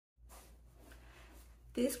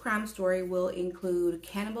This crime story will include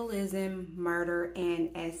cannibalism, murder, and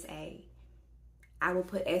SA. I will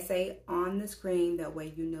put SA on the screen, that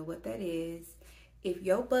way you know what that is. If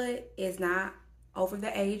your butt is not over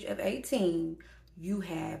the age of 18, you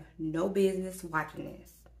have no business watching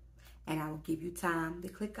this. And I will give you time to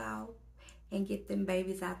click out and get them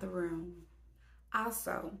babies out the room.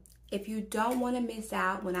 Also, if you don't want to miss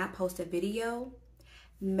out when I post a video,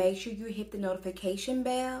 make sure you hit the notification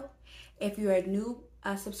bell. If you're a new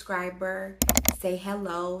subscriber, say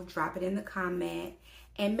hello, drop it in the comment,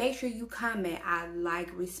 and make sure you comment. I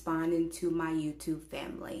like responding to my YouTube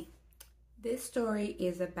family. This story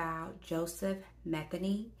is about Joseph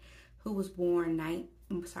Metheny, who was born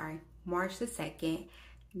March the 2nd,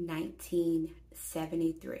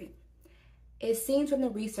 1973. It seems from the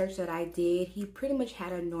research that I did, he pretty much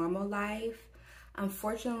had a normal life.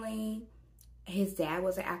 Unfortunately, his dad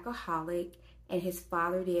was an alcoholic and his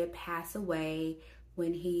father did pass away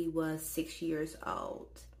when he was 6 years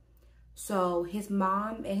old. So his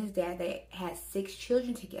mom and his dad, they had 6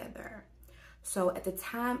 children together. So at the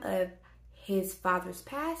time of his father's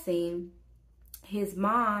passing, his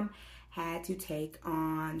mom had to take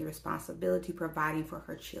on the responsibility providing for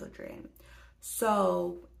her children.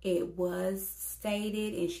 So it was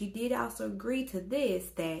stated, and she did also agree to this,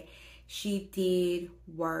 that she did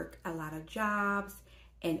work a lot of jobs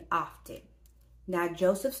and often. Now,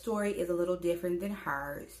 Joseph's story is a little different than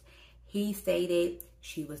hers. He stated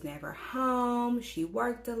she was never home, she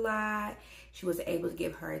worked a lot, she was able to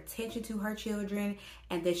give her attention to her children,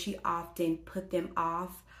 and that she often put them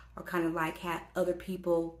off, or kind of like had other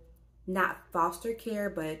people, not foster care,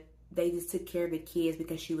 but they just took care of the kids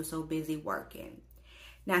because she was so busy working.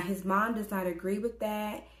 Now, his mom does not agree with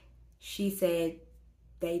that. She said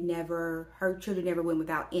her children never went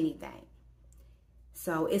without anything.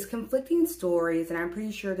 So it's conflicting stories, and I'm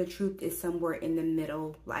pretty sure the truth is somewhere in the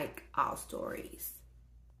middle, like all stories.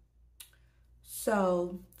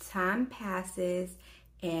 So time passes,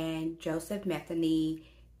 and Joseph Metheny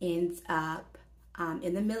ends up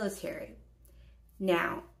in the military.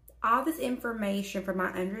 Now, all this information, from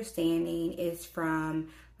my understanding, is from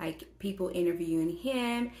like people interviewing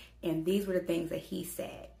him, and these were the things that he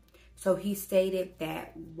said. So he stated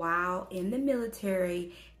that while in the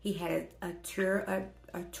military, he had a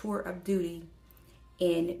tour of duty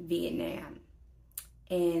in Vietnam.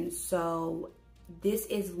 And so this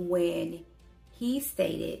is when he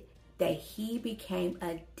stated that he became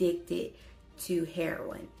addicted to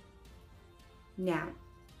heroin. Now,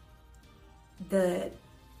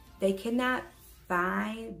 they cannot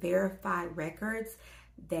find verified records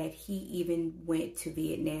that he even went to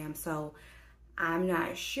Vietnam. So I'm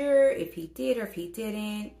not sure if he did or if he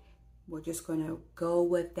didn't. We're just going to go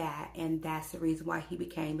with that. And that's the reason why he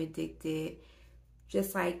became addicted.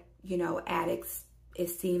 Just like, addicts, it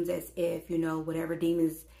seems as if, whatever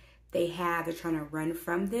demons they have, they're trying to run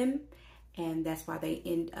from them. And that's why they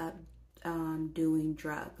end up doing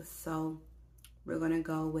drugs. So we're going to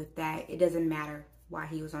go with that. It doesn't matter why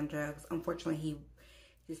he was on drugs. Unfortunately, he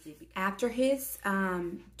just did. After his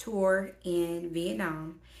tour in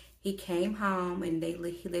Vietnam, he came home, and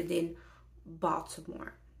he lived in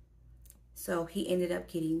Baltimore. So he ended up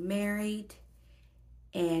getting married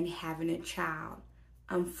and having a child.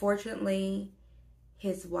 Unfortunately,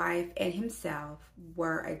 his wife and himself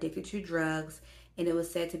were addicted to drugs, and it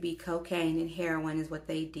was said to be cocaine and heroin is what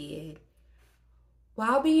they did.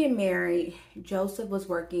 While being married, Joseph was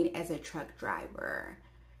working as a truck driver.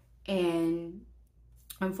 And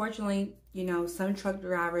unfortunately, some truck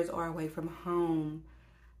drivers are away from home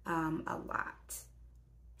a lot.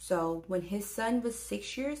 So when his son was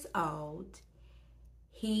 6 years old,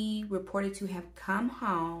 he reported to have come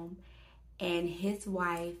home, and his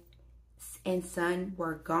wife and son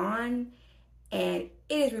were gone. And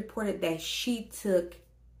it is reported that she took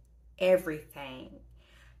everything.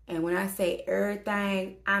 And when I say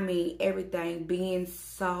everything, I mean everything, being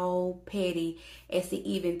so petty as to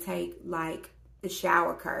even take like the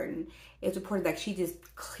shower curtain. It's reported that she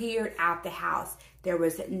just cleared out the house. There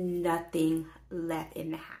was nothing left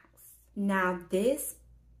in the house. Now, this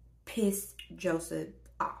pissed Joseph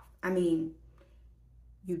off. I mean,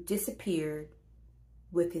 you disappeared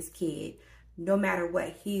with his kid. No matter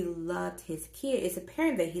what, he loved his kid. It's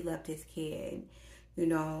apparent that he loved his kid,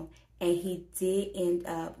 and he did end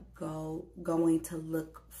up going to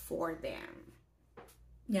look for them.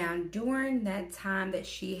 Now, during that time that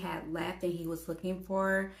she had left and he was looking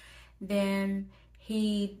for them,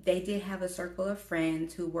 they did have a circle of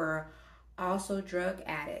friends who were also drug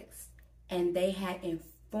addicts, and they had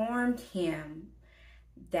informed him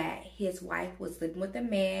that his wife was living with a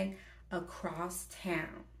man across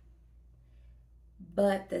town.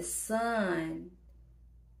 but the son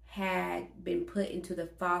had been put into the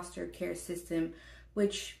foster care system,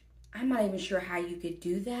 which I'm not even sure how you could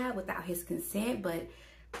do that without his consent, but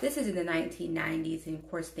this is in the 1990s, and of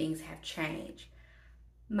course things have changed.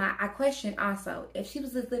 I question also, if she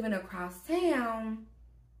was just living across town,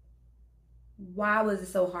 why was it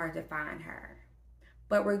so hard to find her?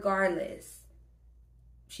 But regardless,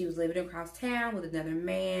 she was living across town with another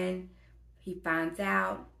man. He finds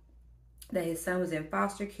out that his son was in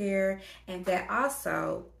foster care, and that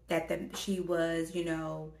also that she was, you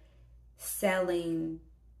know, selling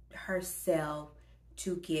herself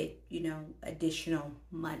to get, you know, additional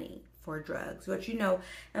money for drugs. But, you know,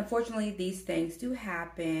 unfortunately, these things do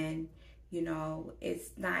happen. You know,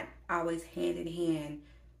 it's not always hand in hand,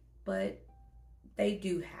 but they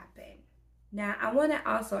do happen. Now, I want to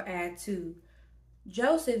also add too,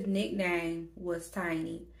 Joseph's nickname was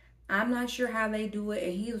Tiny. I'm not sure how they do it,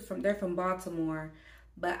 and they're from Baltimore,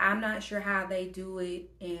 but I'm not sure how they do it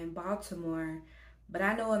in Baltimore. But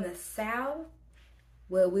I know in the South,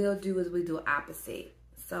 what we'll do is we do opposite.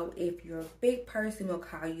 So if you're a big person, we'll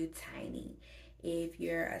call you Tiny. If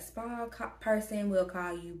you're a small person, we'll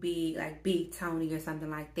call you big, like Big Tony or something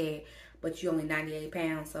like that. But you're only 98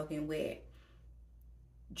 pounds soaking wet.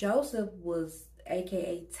 Joseph was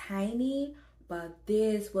AKA Tiny, but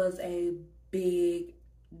this was a big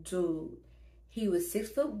dude. He was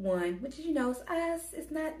 6'1", which, you know,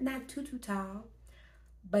 it's not too tall,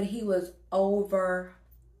 but he was over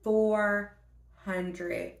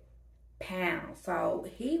 400 pounds. So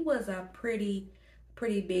he was a pretty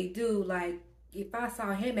big dude. Like, if I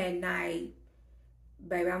saw him at night,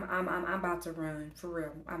 baby, I'm about to run, for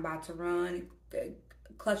real. I'm about to run,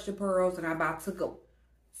 clutch the pearls, and I'm about to go.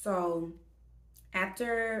 So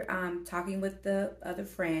after talking with the other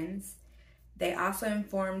friends, they also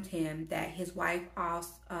informed him that his wife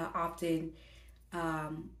often,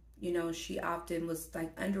 you know, she often was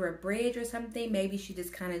like under a bridge or something. Maybe she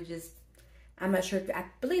just kind of I'm not sure. I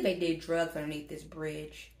believe they did drugs underneath this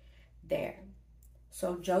bridge there.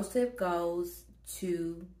 So Joseph goes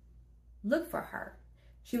to look for her.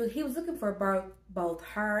 He was looking for both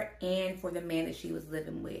her and for the man that she was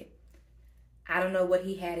living with. I don't know what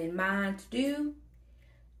he had in mind to do,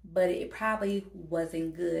 but it probably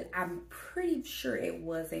wasn't good. I'm pretty sure it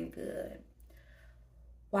wasn't good.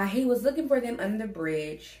 While he was looking for them under the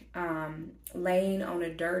bridge, laying on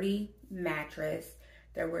a dirty mattress,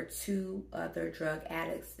 there were two other drug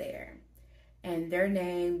addicts there. And their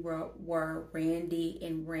names were Randy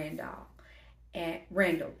and Randall.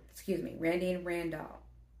 Randy and Randall.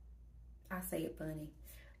 I say it funny,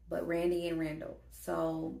 but Randy and Randall.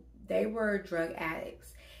 So they were drug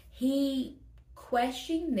addicts. He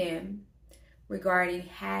questioned them regarding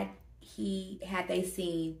had they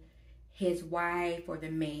seen his wife or the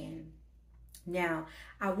man. Now,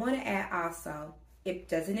 I want to add also, it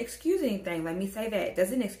doesn't excuse anything. Let me say that. It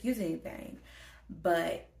doesn't excuse anything.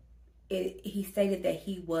 But he stated that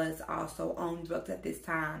he was also on drugs at this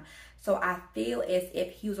time. So I feel as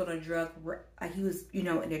if he was on a he was, you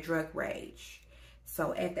know, in a drug rage.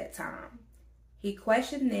 So at that time, he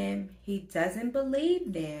questioned them. He doesn't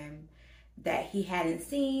believe them that he hadn't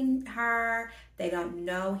seen her. They don't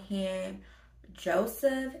know him.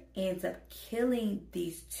 Joseph ends up killing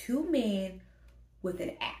these two men with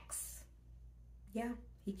an axe. Yeah,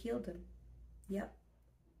 he killed them. Yep.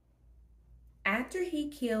 After he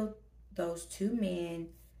killed those two men,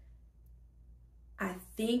 I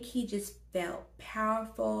think he just felt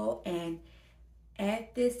powerful, and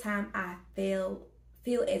at this time I feel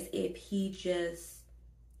as if he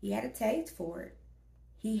had a taste for it.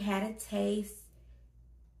 He had a taste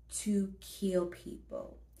to kill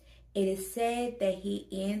people. It is said that he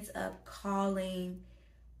ends up calling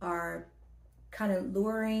or kind of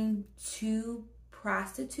luring two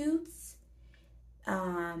prostitutes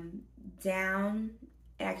down.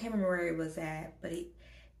 And I can't remember where it was at, but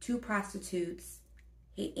two prostitutes.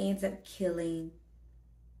 He ends up killing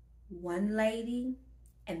one lady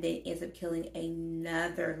and then ends up killing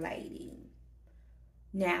another lady.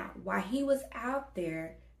 Now, while he was out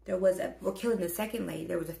there, killing the second lady,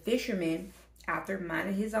 there was a fisherman out there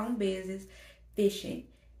minding his own business, fishing.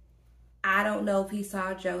 I don't know if he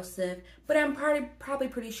saw Joseph, but I'm probably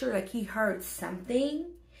pretty sure like he heard something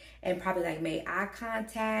and probably like made eye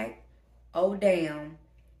contact. Oh, damn,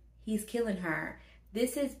 he's killing her.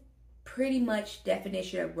 This is pretty much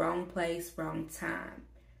definition of wrong place, wrong time.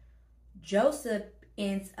 Joseph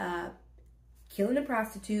ends up killing a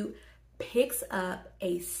prostitute, picks up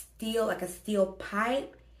a steel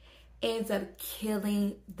pipe, ends up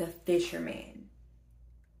killing the fisherman.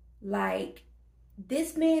 Like,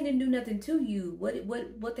 this man didn't do nothing to you.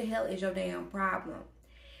 What the hell is your damn problem?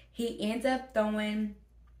 He ends up throwing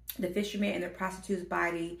the fisherman and the prostitute's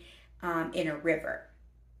body in a river.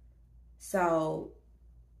 So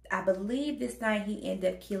I believe this night he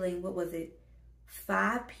ended up killing, what was it,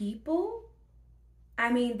 5 people?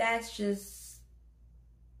 I mean, it's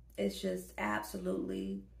just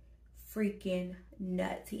absolutely freaking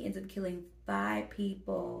nuts. He ends up killing 5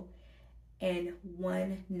 people in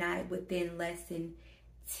one night within less than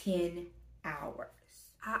 10 hours.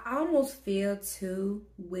 I almost feel too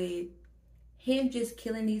with him just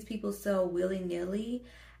killing these people so willy-nilly.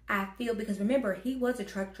 I feel, because remember, he was a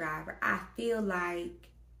truck driver. I feel like,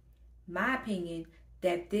 my opinion,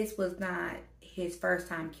 that this was not his first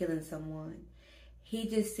time killing someone. He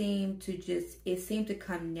just seemed to it seemed to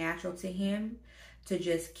come natural to him to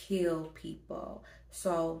just kill people.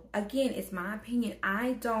 So again, it's my opinion.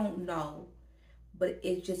 I don't know, but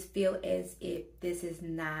it just feels as if this is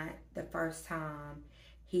not the first time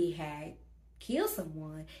he had killed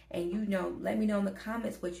someone. And you know, let me know in the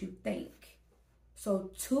comments what you think.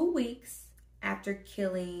 So 2 weeks after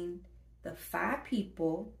killing the 5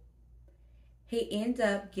 people, he ended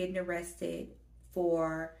up getting arrested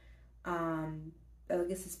for I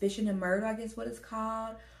guess suspicion of murder, I guess what it's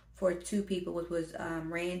called, for 2 people, which was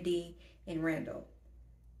Randy and Randall.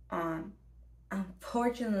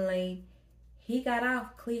 Unfortunately, he got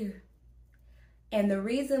off clear. And the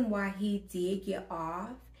reason why he did get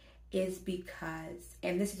off is because,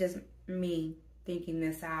 and this is just me thinking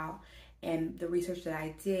this out, and the research that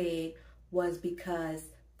I did was because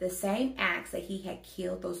the same axe that he had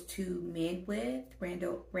killed those 2 men with,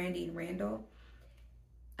 Randy and Randall,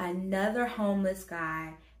 another homeless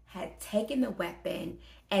guy had taken the weapon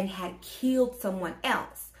and had killed someone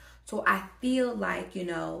else. So I feel like, you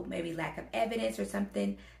know, maybe lack of evidence or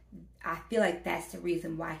something. I feel like that's the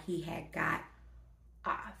reason why he had got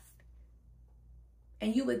off.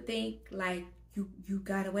 And you would think, like, you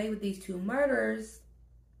got away with these 2 murders,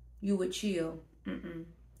 you would chill.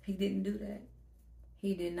 He didn't do that.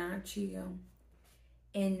 He did not chill.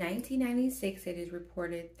 In 1996, it is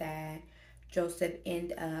reported that Joseph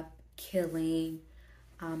ended up killing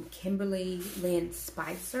Kimberly Lynn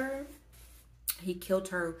Spicer. He killed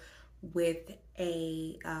her with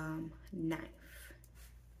a knife.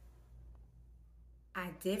 I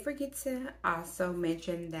did forget to also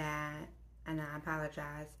mention that, and I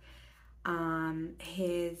apologize,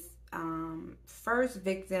 his first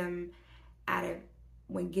victim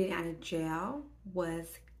when getting out of jail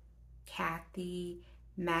was Kathy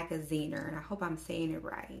Magaziner, and I hope I'm saying it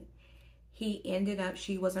right. He ended up,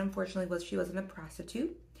 she wasn't a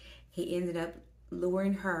prostitute. He ended up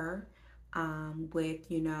luring her with,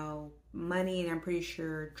 you know, money and I'm pretty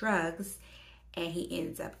sure drugs, and he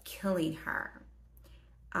ends up killing her.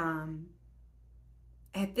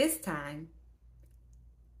 At this time,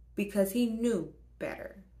 because he knew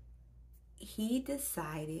better, he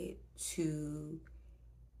decided to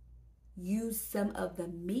use some of the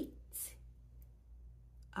meat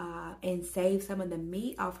and save some of the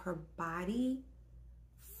meat off her body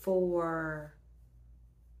for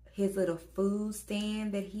his little food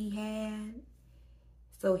stand that he had.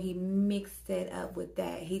 So he mixed it up with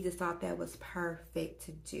that. He just thought that was perfect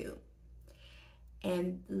to do.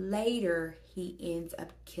 And later he ends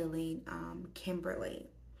up killing Kimberly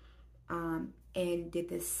and did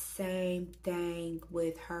the same thing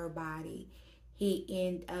with her body. He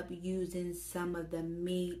ended up using some of the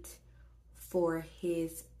meat for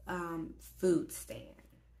his food stand.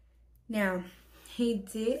 Now, he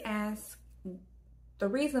did ask, the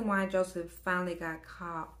reason why Joseph finally got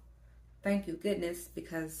caught, thank you goodness,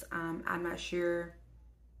 because I'm not sure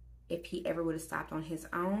if he ever would have stopped on his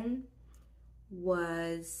own,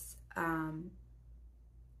 was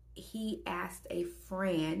he asked a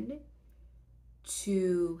friend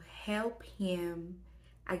to help him,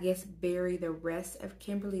 I guess, bury the rest of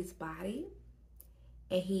Kimberly's body.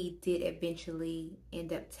 And he did eventually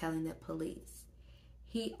end up telling the police.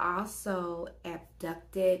 He also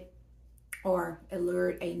abducted or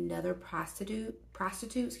allured another prostitute,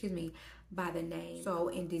 by the name. So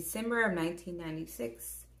in December of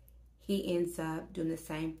 1996, he ends up doing the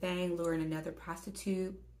same thing, luring another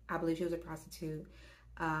prostitute, I believe she was a prostitute,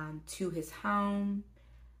 to his home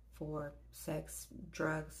for sex,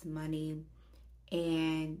 drugs, money.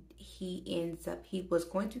 And he was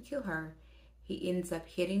going to kill her. He ends up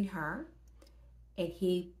hitting her, and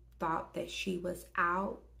he thought that she was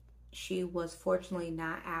out. She was fortunately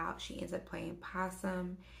not out. She ends up playing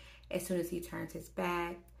possum. As soon as he turns his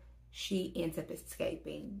back, she ends up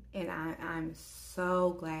escaping. And I'm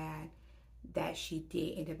so glad that she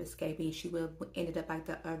did end up escaping. She would have ended up like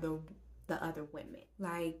the the other women.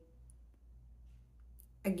 Like,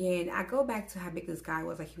 again, I go back to how big this guy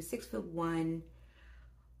was. Like, he was 6'1",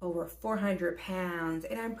 over 400 pounds,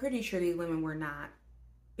 and I'm pretty sure these women were not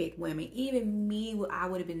big women. Even me, I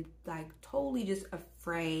would have been like totally just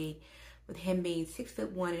afraid with him being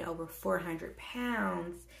 6'1" and over 400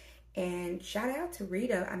 pounds. And shout out to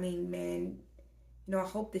Rita. I mean, man, you know, I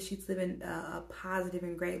hope that she's living a positive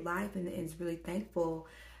and great life, and is really thankful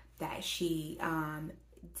that she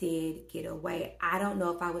did get away. I don't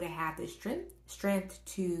know if I would have had the strength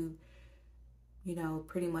to, you know,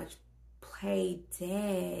 pretty much play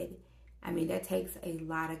dead. I mean, that takes a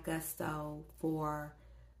lot of gusto for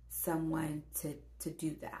someone to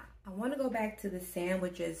do that. I want to go back to the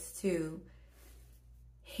sandwiches too.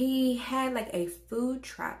 He had like a food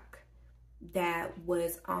truck that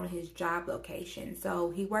was on his job location.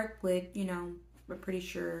 So he worked with, you know, we're pretty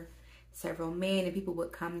sure several men, and people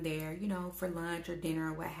would come there, you know, for lunch or dinner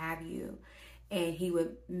or what have you. And he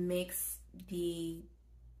would mix the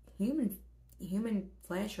human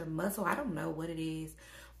flesh or muscle, I don't know what it is,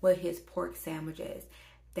 with his pork sandwiches.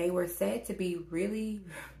 They were said to be really,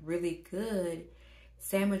 really good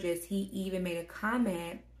sandwiches. He even made a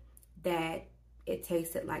comment that it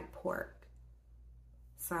tasted like pork.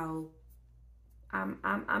 So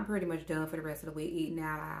I'm pretty much done for the rest of the week eating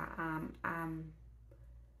out.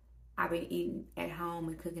 I've been eating at home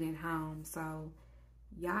and cooking at home. So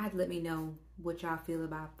y'all have to let me know what y'all feel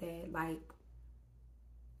about that. Like,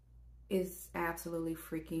 it's absolutely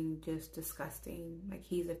freaking just disgusting. Like,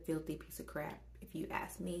 he's a filthy piece of crap, if you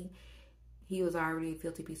ask me. He was already a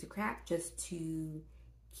filthy piece of crap just to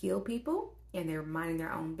kill people, and they're minding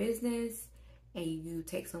their own business, and you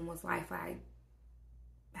take someone's life. Like,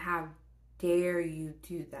 how dare you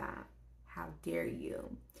do that? How dare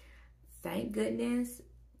you? Thank goodness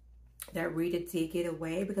that Rita did get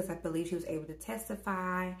away, because I believe she was able to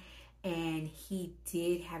testify, and he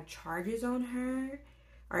did have charges on her,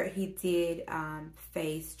 or he did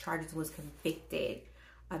face charges and was convicted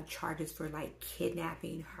of charges for like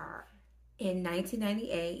kidnapping her. In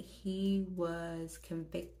 1998, he was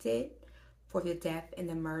convicted for the death and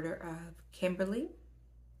the murder of Kimberly,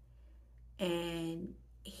 and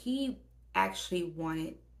he actually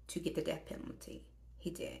wanted to get the death penalty. He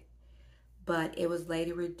did. But it was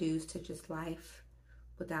later reduced to just life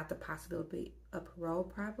without the possibility of parole,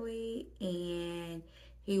 probably. And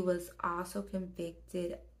he was also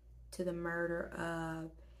convicted to the murder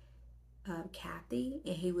of Kathy,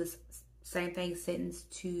 and he was, same thing,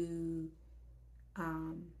 sentenced to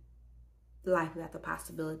life without the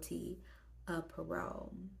possibility of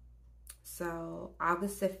parole. So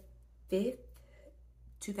August the 5th,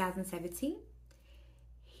 2017,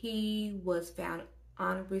 he was found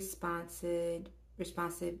unresponsive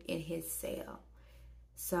in his cell.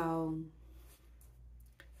 So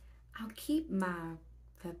I'll keep the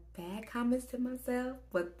bad comments to myself,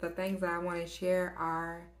 but the things that I want to share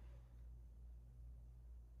are,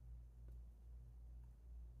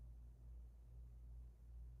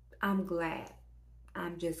 I'm glad.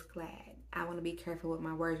 I'm just glad. I want to be careful with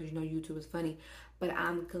my words because, you know, YouTube is funny. But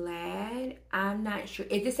I'm glad. I'm not sure.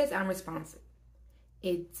 It just says unresponsive.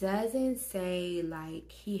 It doesn't say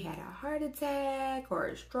like he had a heart attack or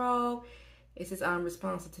a stroke. It says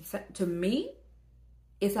unresponsive. To me,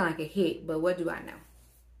 it sounds like a hit, but what do I know?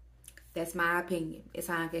 That's my opinion. It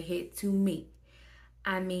sounds like a hit to me.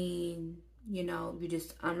 I mean, you know, you're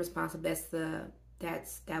just unresponsive.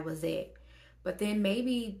 That was it. But then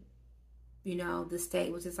maybe, you know, the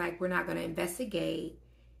state was just like, we're not going to investigate,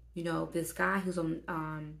 you know, this guy who's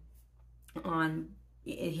on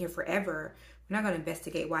in here forever. We're not going to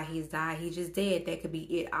investigate why he's died. He's just dead. That could be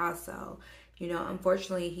it also. You know,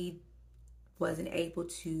 unfortunately, he wasn't able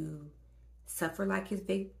to suffer like his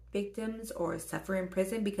victims or suffer in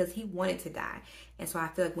prison because he wanted to die. And so I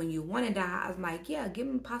feel like when you want to die, I was like, yeah, give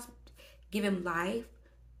him life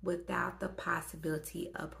without the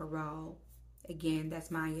possibility of parole. Again,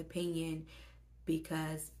 that's my opinion,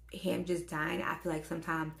 because him just dying, I feel like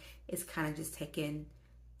sometimes it's kind of just taking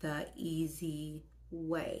the easy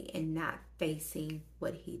way and not facing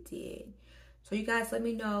what he did. So you guys, let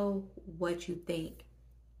me know what you think.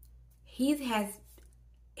 He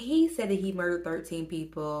said that he murdered 13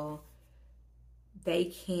 people. They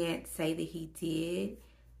can't say that he did.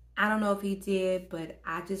 I don't know if he did, but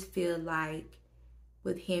I just feel like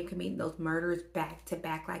with him committing those murders back to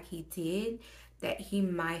back like he did, that he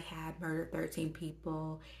might have murdered 13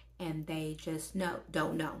 people and they just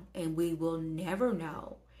don't know. And we will never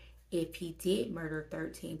know if he did murder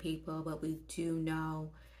 13 people, but we do know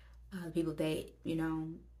people that, you know,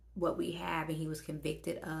 what we have, and he was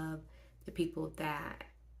convicted of the people that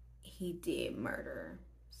he did murder.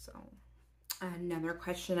 So Another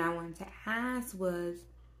question I wanted to ask was,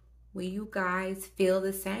 will you guys feel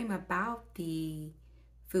the same about the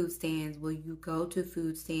food stands? Will you go to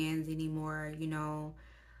food stands anymore? You know,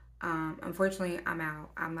 unfortunately, I'm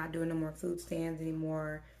out. I'm not doing no more food stands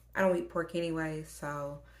anymore. I don't eat pork anyway,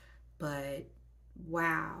 so, but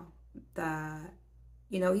wow. The,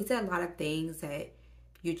 he said a lot of things that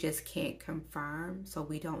you just can't confirm, so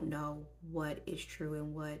we don't know what is true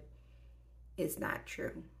and what is not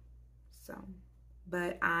true. So,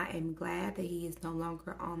 but I am glad that he is no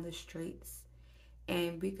longer on the streets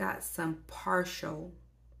and we got some partial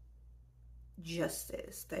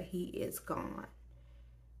justice that he is gone.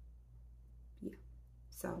 Yeah.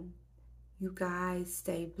 So, you guys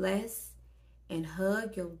stay blessed and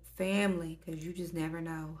hug your family because you just never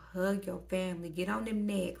know. Hug your family. Get on them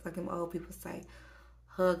necks, like them old people say.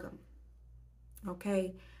 Hug them.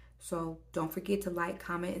 Okay? So don't forget to like,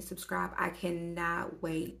 comment, and subscribe. I cannot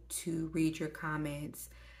wait to read your comments.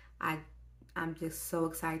 I'm just so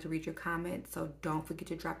excited to read your comments. So don't forget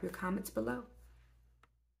to drop your comments below.